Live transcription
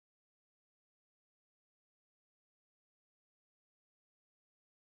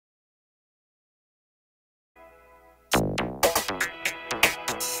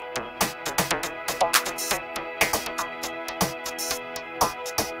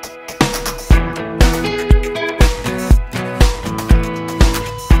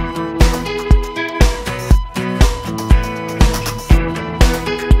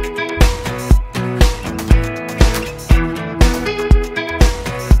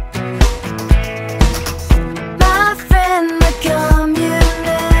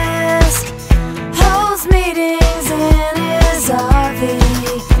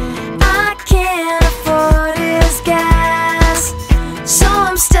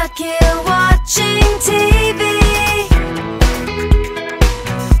stuck here watching TV.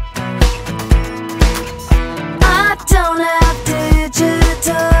 I don't have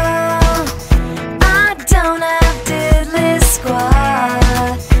digital, I don't have diddly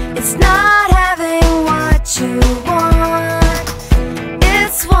squat. It's not having what you want,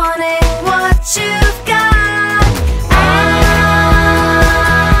 it's wanting what you've got. I'm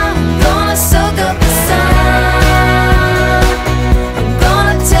gonna soak up the sun, I'm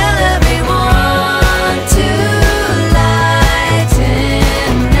gonna tell everyone to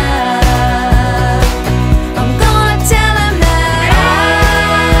lighten up. I'm gonna tell them that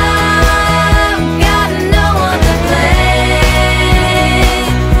I've got no one to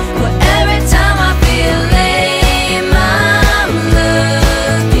blame. But every time I feel lame, I'm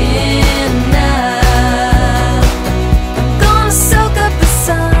looking up. I'm gonna soak up the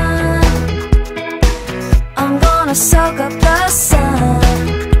sun, I'm gonna soak up the sun.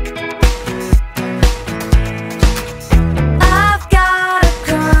 I've got a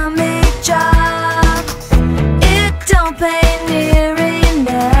crummy job, it don't pay near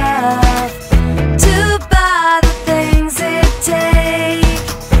enough to buy the things it takes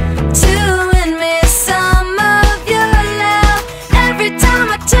to win me some of your love. Every time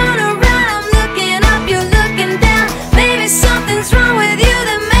I turn around, I'm looking up, you're looking down. Maybe something's wrong with you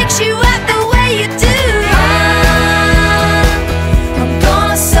that makes you act the way you do. I'm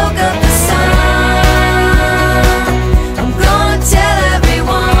gonna soak up the sun, I'm gonna tell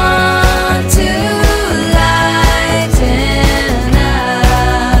everyone to lighten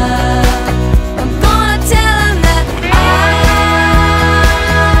up. I'm gonna tell them that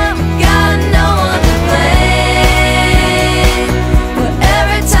I've got no one to blame. But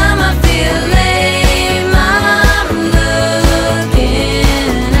every time I feel lame, I'm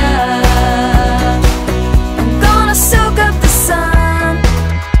looking up. I'm gonna soak up the sun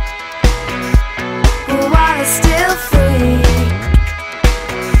while it's still free.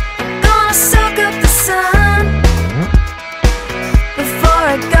 I'm gonna soak up the sun before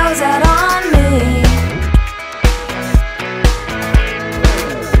it goes out on me.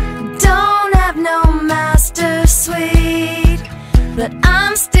 Don't have no master suite, but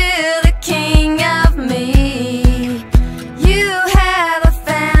I'm still the king of me. You have a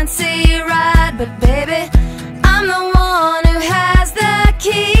fancy ride, but baby, I'm the one who has the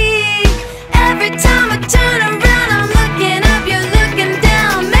key. Every time I turn around, I'm looking up, you're looking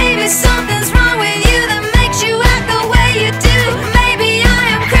down. Maybe something's wrong with you that makes you act the way you do. Maybe I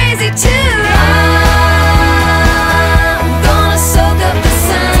am crazy too. I'm gonna soak up the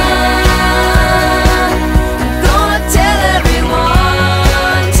sun, I'm gonna tell everyone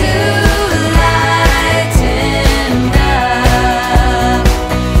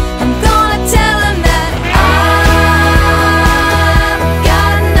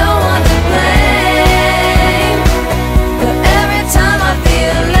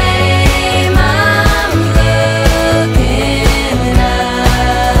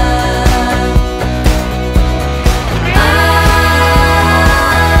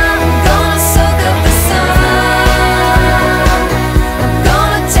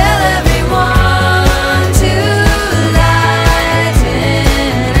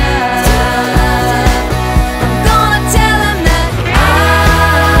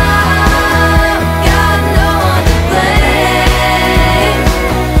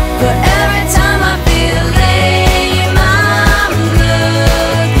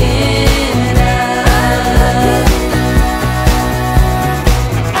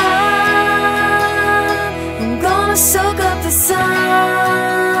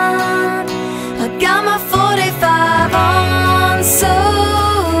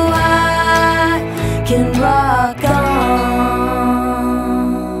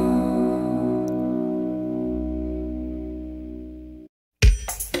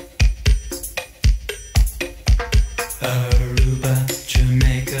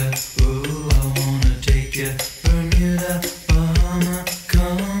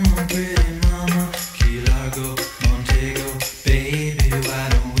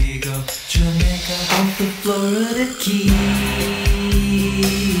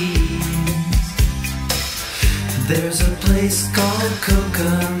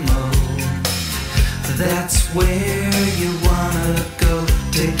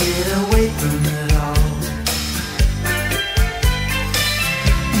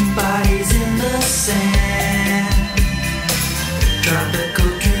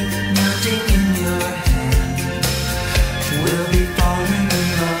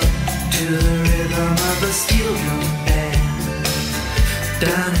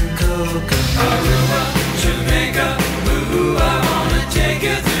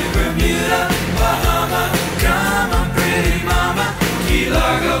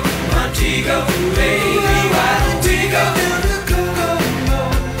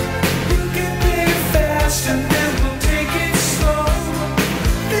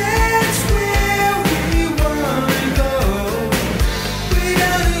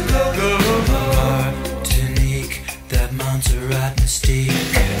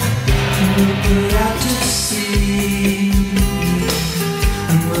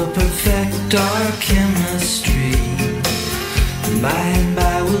dark chemistry. By and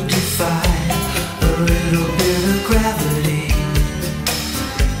by we'll defy a little bit of gravity.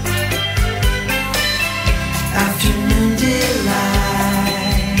 Afternoon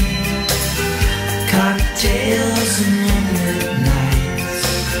delight, cocktails and moonlit nights.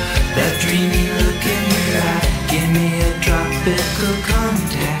 That dreamy look in your eye give me a tropical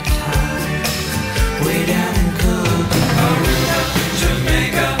contact high, way down in Aruba,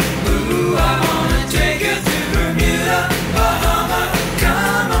 Jamaica. Ooh, I wanna take you to Bermuda, Bahama.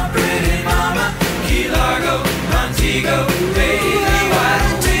 Come on, pretty mama. Key Largo, Montego, baby, why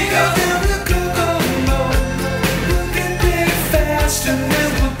don't we go down to Kokomo? We'll get there fast and then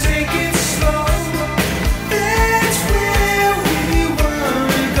we'll take it slow. That's where we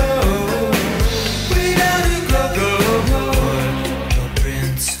wanna go, way down to Kokomo. Oh,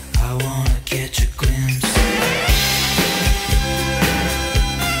 Prince, I wanna catch a glimpse.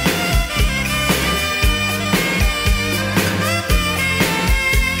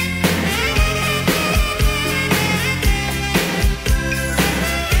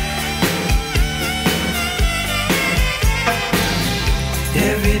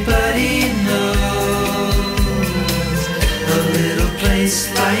 Everybody knows a little place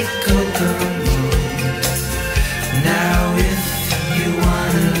like Kokomo. Now if you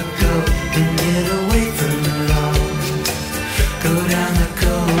wanna go and get away from it all, go down to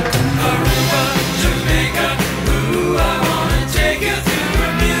Kokomo. Aruba, Jamaica. Ooh, I wanna take you to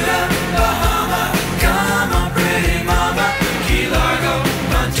Bermuda, Bahama. Come on, pretty mama. Key Largo,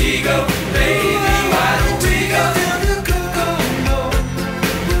 Montego, baby, why don't we go down to Kokomo?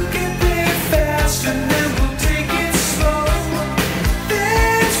 We'll get there fast and then we'll take it slow.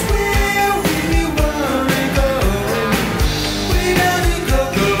 That's where we wanna go, way down to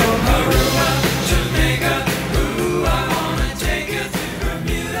Kokomo. Aruba, Jamaica. Ooh, I wanna take you to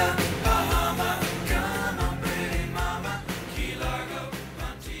Bermuda, Bahama. Come on, pretty mama. Key Largo,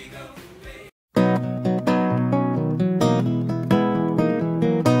 Montego, baby.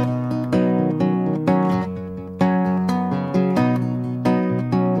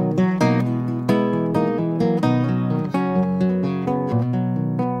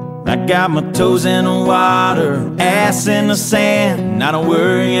 I got my toes in the water, ass in the sand. Not a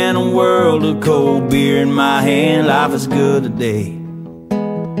worry in a world of cold beer in my hand. Life is good today.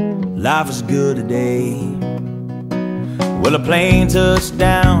 Life is good today. Well, a plane touched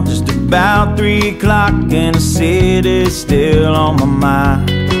down just about 3 o'clock, and the city's still on my mind.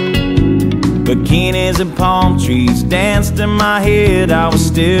 Bikinis and palm trees danced in my head. I was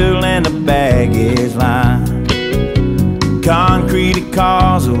still in the baggage line. Concrete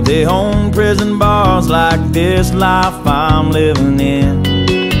cars, oh, they own prison bars. Like this life I'm living in.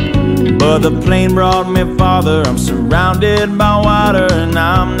 But the plane brought me farther. I'm surrounded by water, and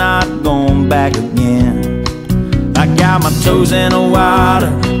I'm not going back again. I got my toes in the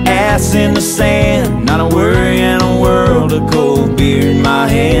water, ass in the sand. Not a worry in a world of cold beer in my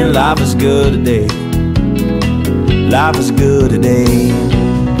hand. Life is good today. Life is good today.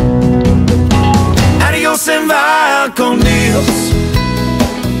 Adios and vaya con Dios.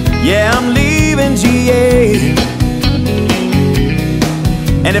 Yeah, I'm leaving GA.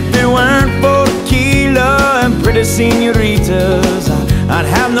 And if it weren't for tequila and pretty senoritas, I'd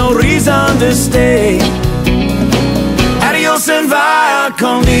have no reason to stay. Adios and vaya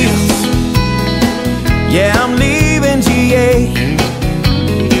con Dios. Yeah, I'm leaving GA.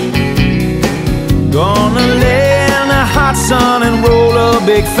 Gonna lay in the hot sun and roll a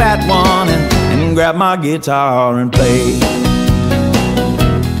big fat one and grab my guitar and play.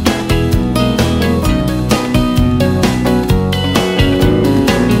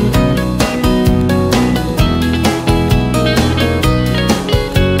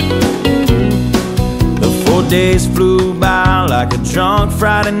 The 4 days flew by like a drunk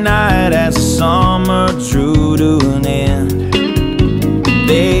Friday night as the summer drew to an end.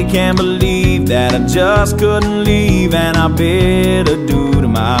 They can't believe that I just couldn't leave, and I bid adieu to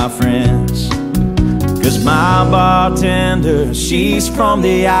my friends. Cause my bartender, she's from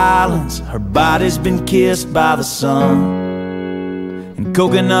the islands. Her body's been kissed by the sun, and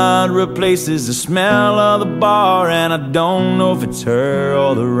coconut replaces the smell of the bar, and I don't know if it's her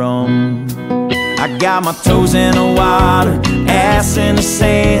or the rum. I got my toes in the water, ass in the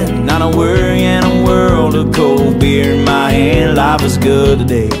sand. Not a worry in a world of cold beer in my hand. Life is good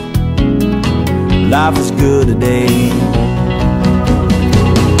today. Life is good today.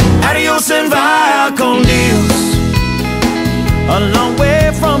 Adios and vaya con Dios. A long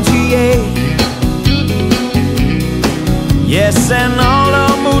way from GA. Yes, and all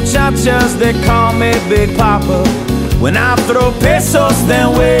the muchachas, they call me Big Papa. When I throw pesos their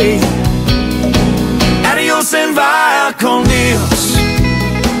way, Adios and via con Dios,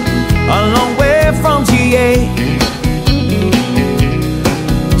 a long way from GA.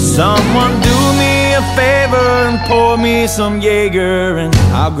 Someone do me a favor and pour me some Jaeger, and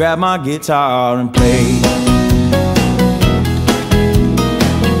I'll grab my guitar and play.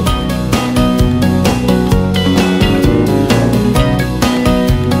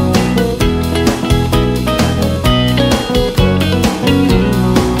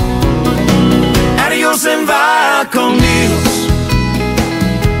 Adios and via con Dios,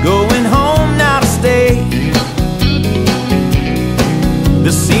 going home now to stay.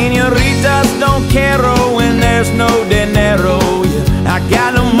 The señoritas don't care when there's no dinero. Yeah, I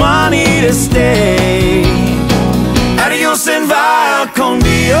got no money to stay. Adios and via con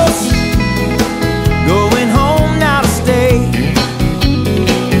Dios, going home now to stay.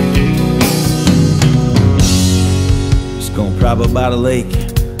 Just gonna prop up by the lake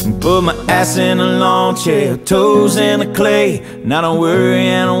and put my ass in a lawn chair, toes in the clay. Not a worry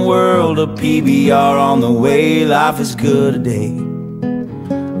in a world of PBR on the way. Life is good today.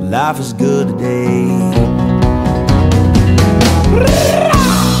 Life is good today.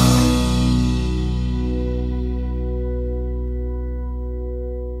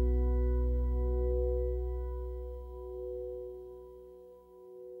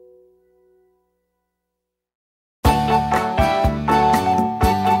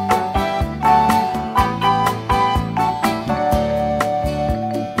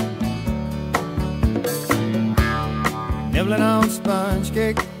 Nibbling on sponge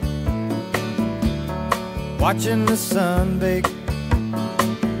cake, watching the sun bake.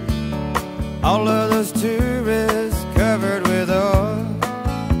 All of those tourists covered with oil,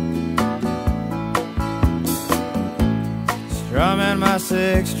 strumming my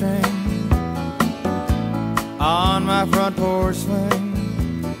six string on my front porch swing.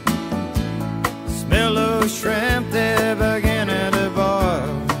 Smell those shrimp, they're beginning to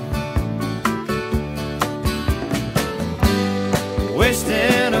boil.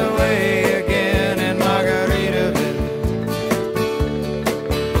 Wasting away again in Margaritaville,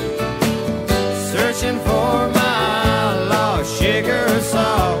 searching for my lost sugar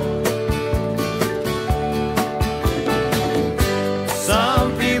salt.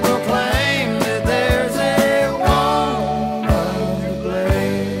 Some people claim that there's a woman to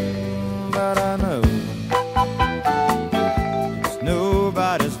blame, but I know it's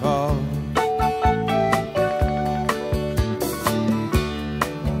nobody's fault.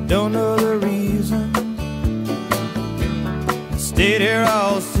 Don't know the reason, stayed here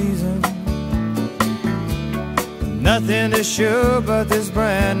all season. Nothing to show but this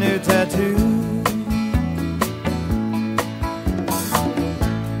brand new tattoo,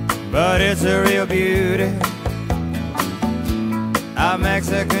 but it's a real beauty, a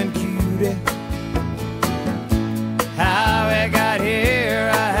Mexican cutie. How it got here,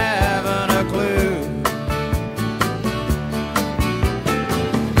 I haven't a clue.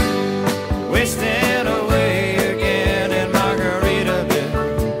 Wasting away again in Margaritaville,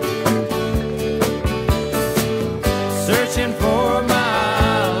 searching for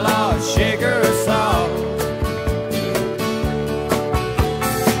my lost sugar salt.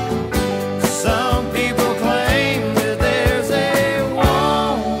 Some people claim that there's a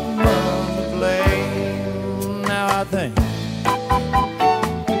woman to blame. Now I think,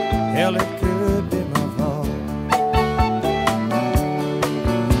 hell, it could be my fault.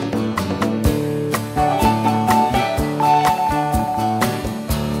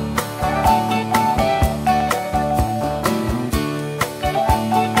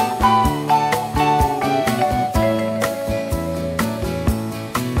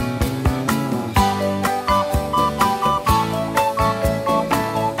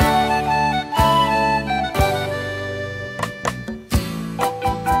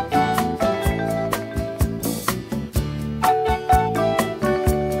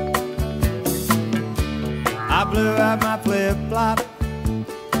 I blew out my flip-flop,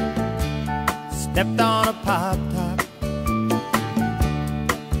 stepped on a pop-top,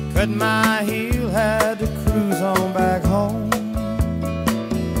 cut my heel, had to cruise on back home.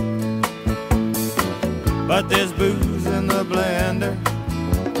 But there's booze in the blender,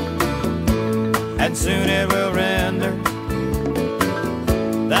 and soon it will render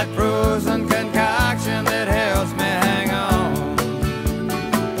that frozen concoction that helps me hang on.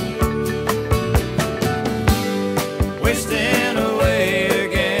 Wasting away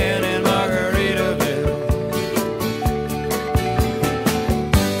again in Margaritaville,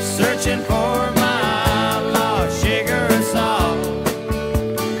 searching for my lost sugar salt.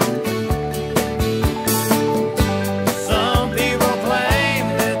 Some people claim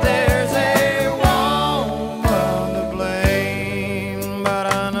that there's a woman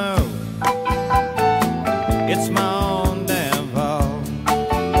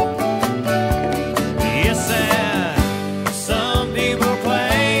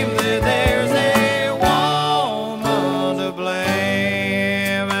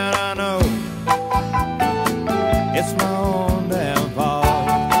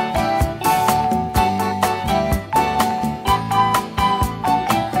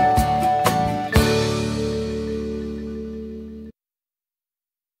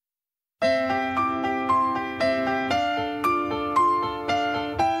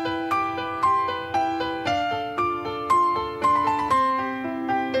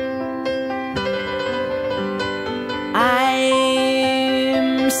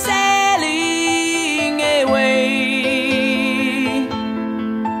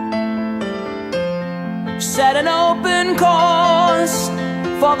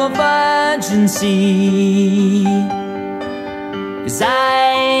for the virgin sea, 'cause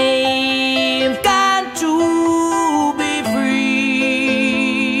I've got to be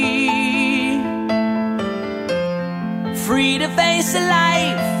free, free to face a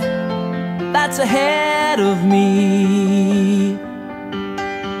life that's ahead of me.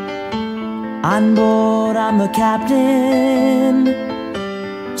 On board, I'm the captain,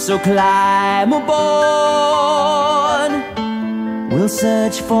 so climb aboard. We'll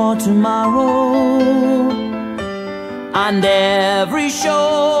search for tomorrow on every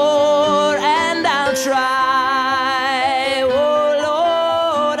shore, and I'll try, oh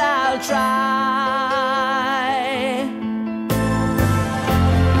Lord, I'll try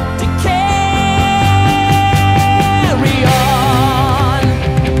to carry on.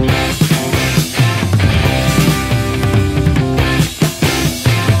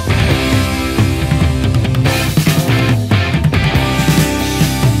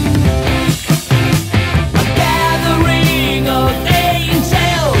 A gathering of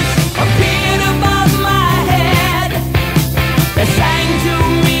angels appeared above my head. They sang to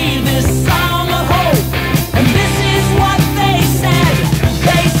me this song of hope, and this is what they said.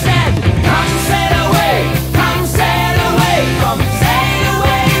 They said, come sail away, come sail away, come sail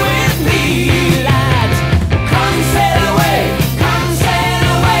away with me, lads. Come sail away, come sail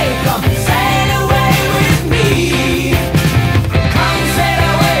away, come sail away with me. Come sail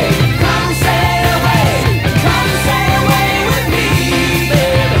away, come sail away, come sail away with me,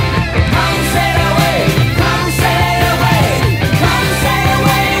 baby. Come sail away, come sail away, come sail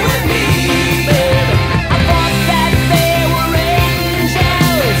away with me, baby. I thought that they were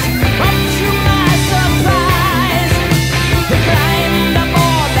angels, but to my surprise, we climbed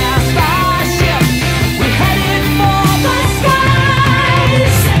aboard their starship. We headed for the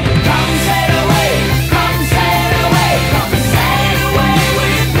skies. Come sail away, come sail away, come sail away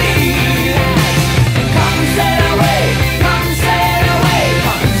with me, lads. Come sail away, come sail away,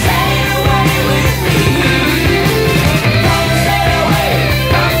 come sail away with me. Come sail away,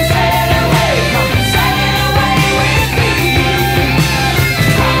 come sail away, come sail away with me.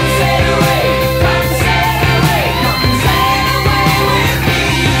 Come sail away, come sail away, come sail away with me. Come sail away, come sail away, come sail away with me.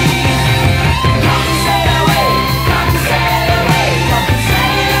 Come sail away, come sail away, come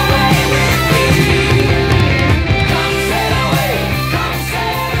sail away with me. Come sail away, come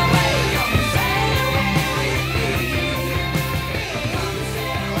sail away, come sail away.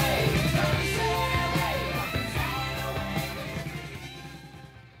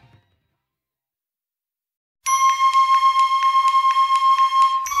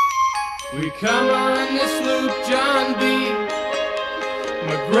 We come on this sloop, John B.,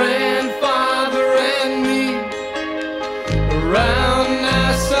 my grandfather and me. Around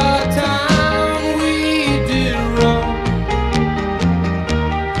Nassau town we did roam,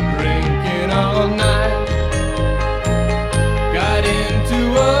 drinking all night. Got into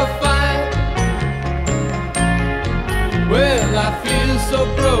a fight. Well, I feel so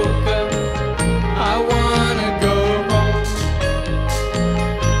broken, I wanna go home.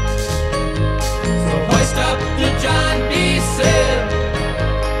 So hoist up the John B. sail,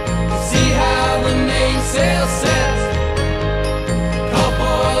 see how the mainsail sets. Call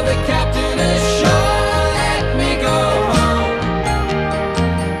for the captain ashore, let me go home.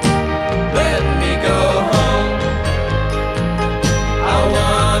 Let me go home. I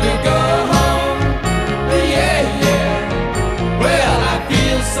wanna go home. Yeah, yeah. Well, I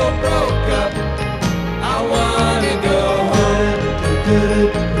feel so broke up, I wanna go home.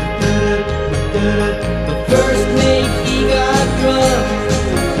 The first mate, he got drunk,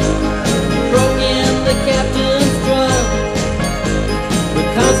 broke in the captain's drum. The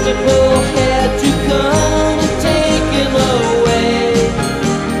constable had to come and take him away.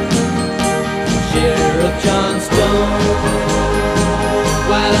 Sheriff John Stone,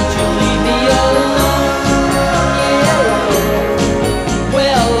 why don't you leave me alone? Yeah.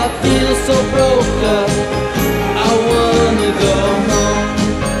 Well, I feel so broke up, I wanna go home.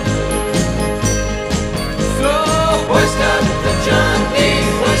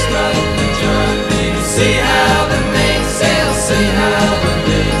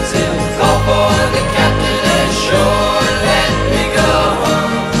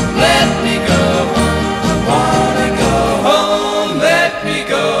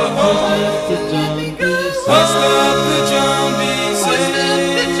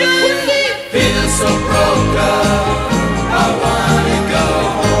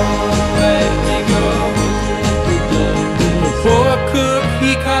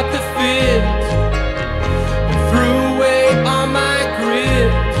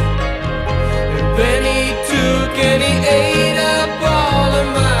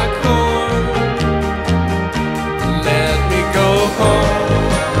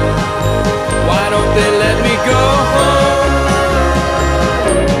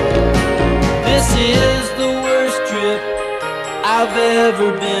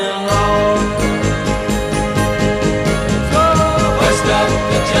 never been wrong. Hoist up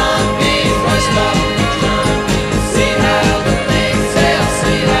the John B, hoist up the John B. See how the mainsail,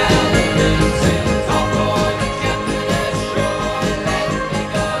 see how the mainsail. Call for the captain ashore and let me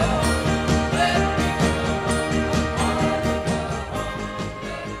go, let me go.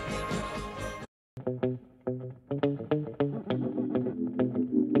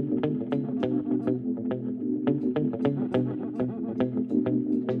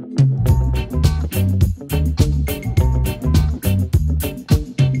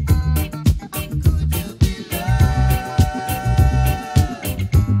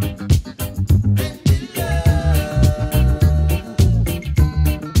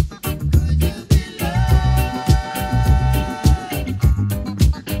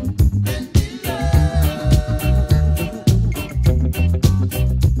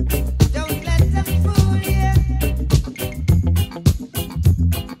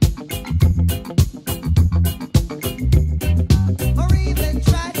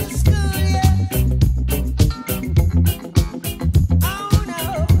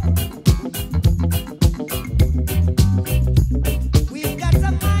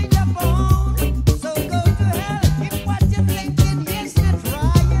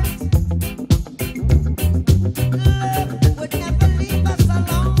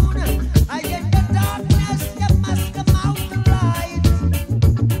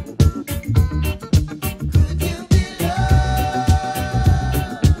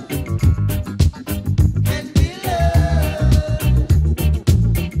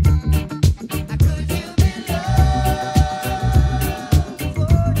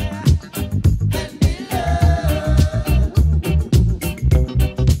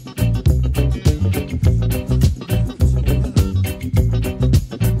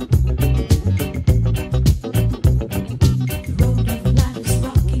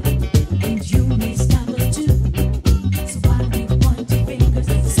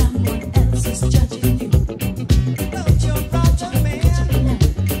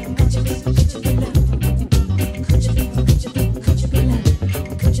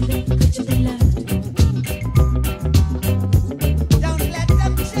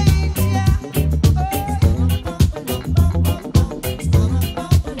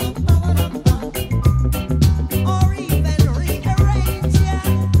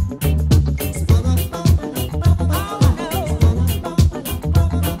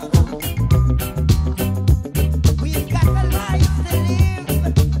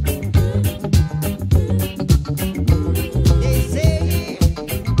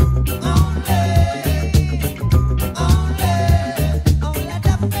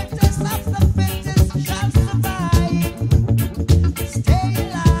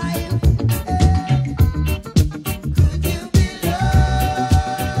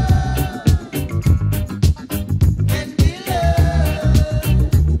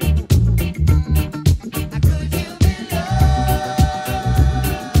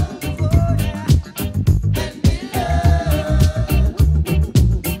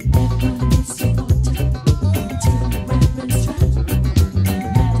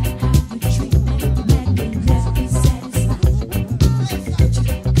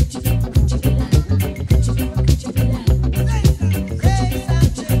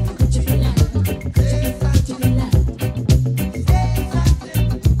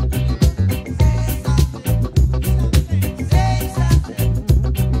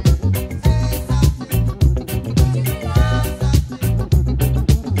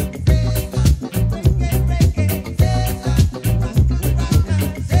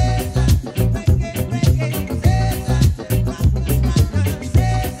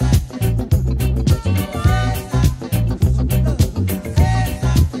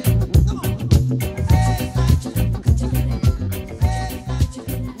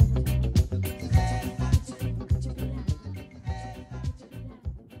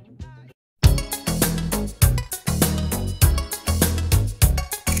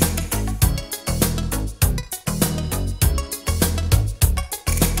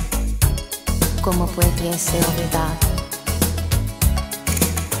 ¿Cómo pudiese olvidar?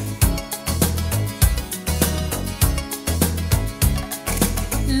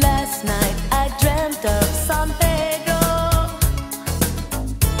 Last night I dreamt of San Pedro,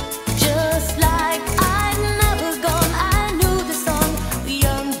 just like I'd never gone. I knew the song, the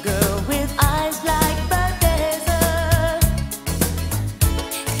young girl with eyes like the desert.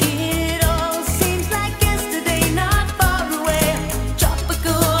 It all seems like yesterday, not far away.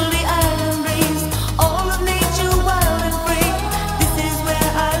 Tropical, the island breeze, all of nature wild.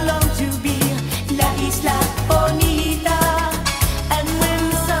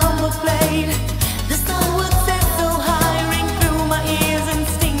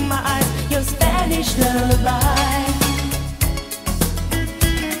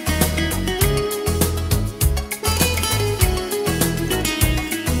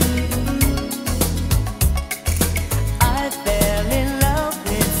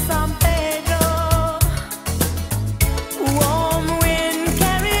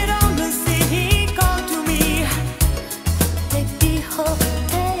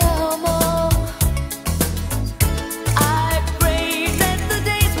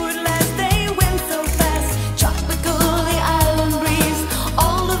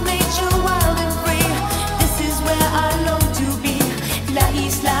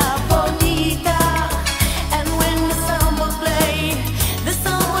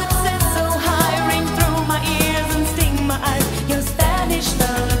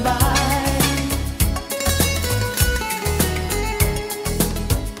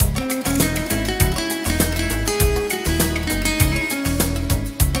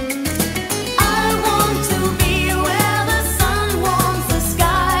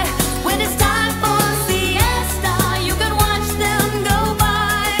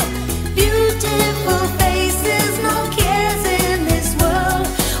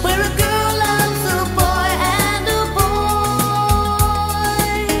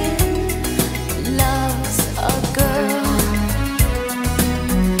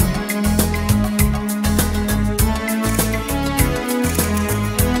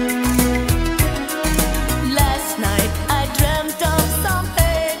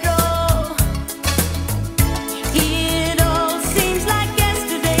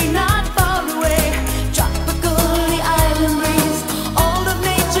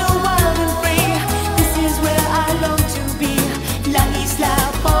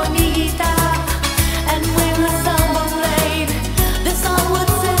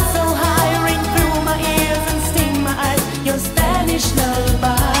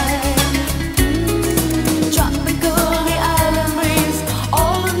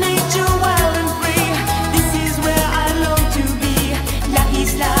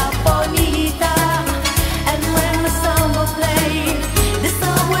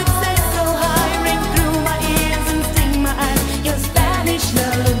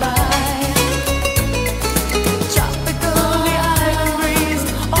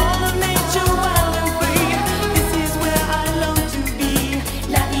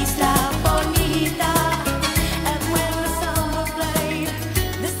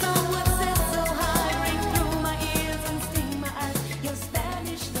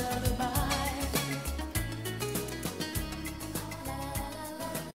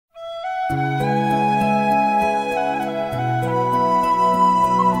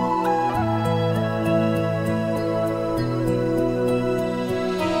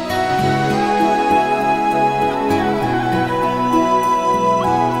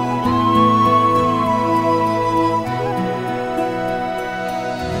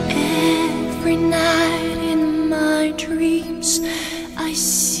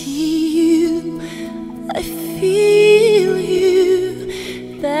 I feel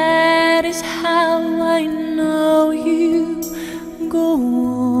you. That is how I know you. Go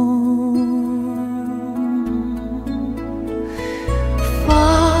on.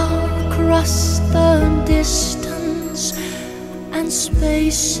 Far across the distance and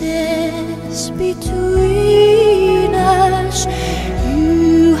spaces between us,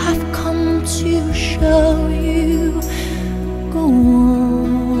 you have come to show you. Go on.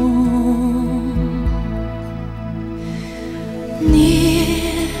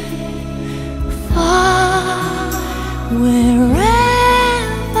 Near, far, wherever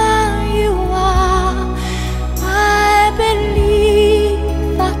you are, I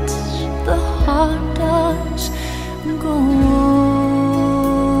believe that the heart does go on.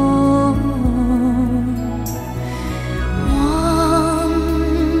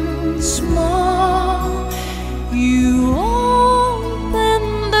 Once more, you open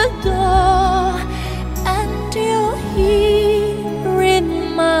the door, and you're here in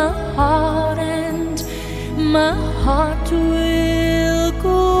my heart, and my heart will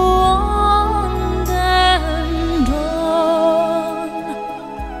go on and on.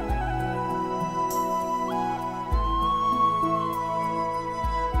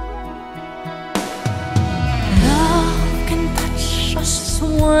 Love can touch us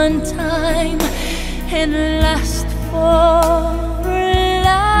one time and last for a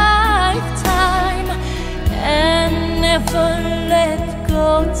lifetime, and never let go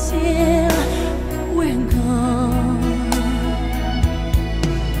till we're gone.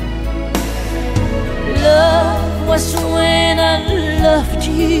 Love was when I loved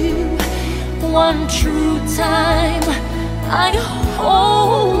you one true time. I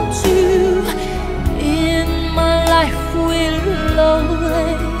hold you in my life, will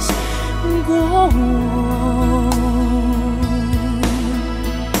always go on.